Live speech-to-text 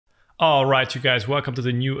All right, you guys, welcome to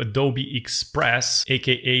the new Adobe Express,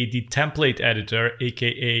 aka the template editor,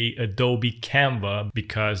 aka Adobe Canva,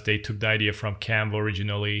 because they took the idea from Canva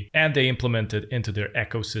originally and they implemented it into their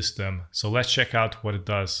ecosystem. So let's check out what it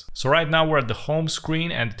does. So right now we're at the home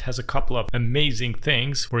screen and it has a couple of amazing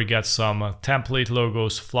things where you get some template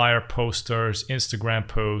logos, flyer posters, Instagram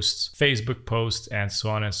posts, Facebook posts, and so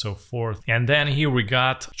on and so forth. And then here we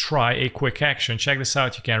got try a quick action. Check this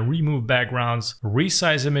out. You can remove backgrounds,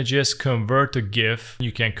 resize images, convert to GIF,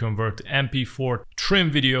 you can convert to MP4, trim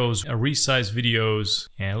videos, resize videos,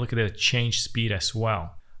 and look at the change speed as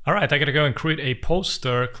well. All right, I gotta go and create a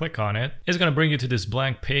poster, click on it. It's gonna bring you to this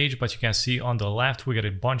blank page, but you can see on the left, we got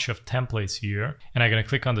a bunch of templates here. And I'm gonna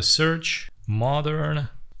click on the search, modern,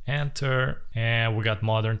 enter, and we got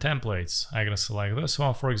modern templates. I'm gonna select this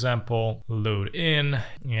one, for example, load in,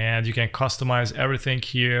 and you can customize everything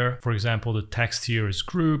here. For example, the text here is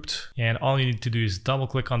grouped, and all you need to do is double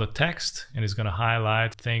click on the text and it's gonna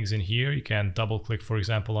highlight things in here. You can double click, for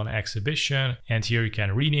example, on exhibition, and here you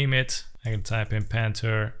can rename it. I can type in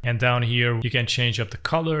Panter, and down here you can change up the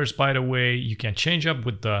colors. By the way, you can change up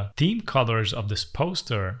with the theme colors of this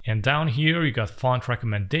poster. And down here you got font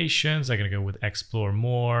recommendations. I'm gonna go with explore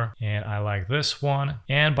more, and I like this one.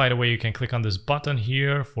 And by the way, you can click on this button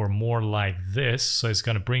here for more like this. So it's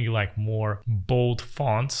gonna bring you like more bold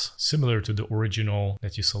fonts similar to the original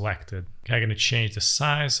that you selected. Okay, I'm gonna change the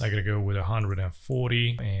size. I'm gonna go with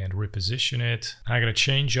 140 and reposition it. I'm gonna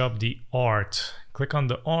change up the art. Click on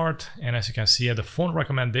the art, and as you can see at the font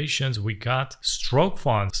recommendations, we got stroke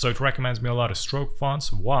fonts. So it recommends me a lot of stroke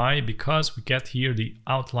fonts. Why? Because we get here the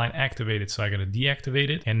outline activated. So I'm gonna deactivate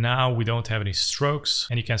it, and now we don't have any strokes.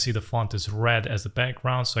 And you can see the font is red as the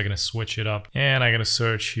background. So I'm gonna switch it up, and I'm gonna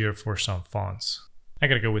search here for some fonts. I'm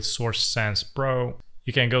gonna go with Source Sans Pro.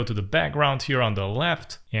 You can go to the background here on the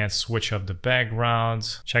left and switch up the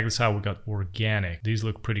backgrounds. Check this out, we got organic. These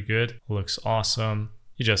look pretty good, looks awesome.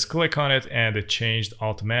 You just click on it and it changed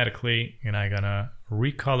automatically. And I'm gonna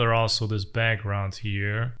recolor also this background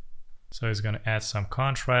here. So it's gonna add some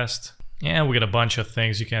contrast. And we got a bunch of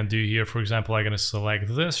things you can do here. For example, I'm gonna select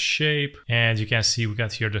this shape, and you can see we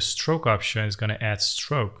got here the stroke option. It's gonna add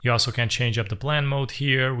stroke. You also can change up the blend mode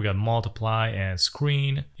here. We got multiply and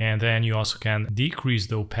screen, and then you also can decrease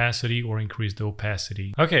the opacity or increase the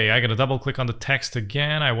opacity. Okay, I'm gonna double click on the text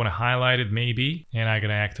again. I wanna highlight it maybe, and I'm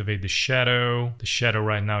gonna activate the shadow. The shadow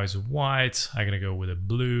right now is white. I'm gonna go with a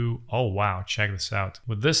blue. Oh wow, check this out.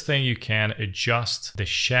 With this thing, you can adjust the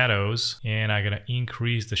shadows, and I'm gonna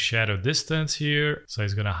increase the shadow distance here, so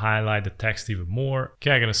it's gonna highlight the text even more.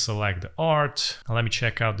 Okay, I'm gonna select the art. Now let me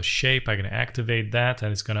check out the shape. I'm gonna activate that,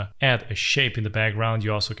 and it's gonna add a shape in the background.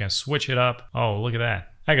 You also can switch it up. Oh, look at that.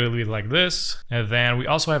 I'm gonna leave it like this. And then we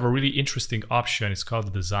also have a really interesting option. It's called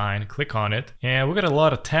the design. Click on it. And we got a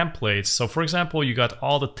lot of templates. So for example, you got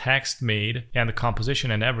all the text made and the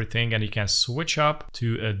composition and everything, and you can switch up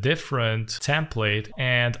to a different template,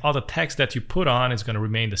 and all the text that you put on is gonna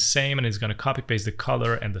remain the same, and it's gonna copy paste the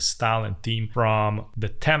color and the style and theme from the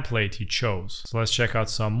template you chose. So let's check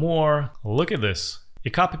out some more. Look at this.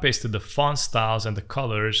 It copy pasted the font styles and the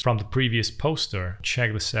colors from the previous poster.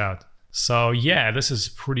 Check this out. So yeah, this is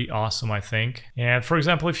pretty awesome, I think. And for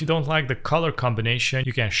example, if you don't like the color combination,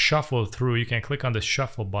 you can shuffle through. You can click on the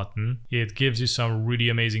shuffle button. It gives you some really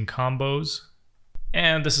amazing combos.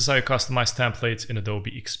 And this is how you customize templates in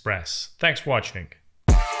Adobe Express. Thanks for watching.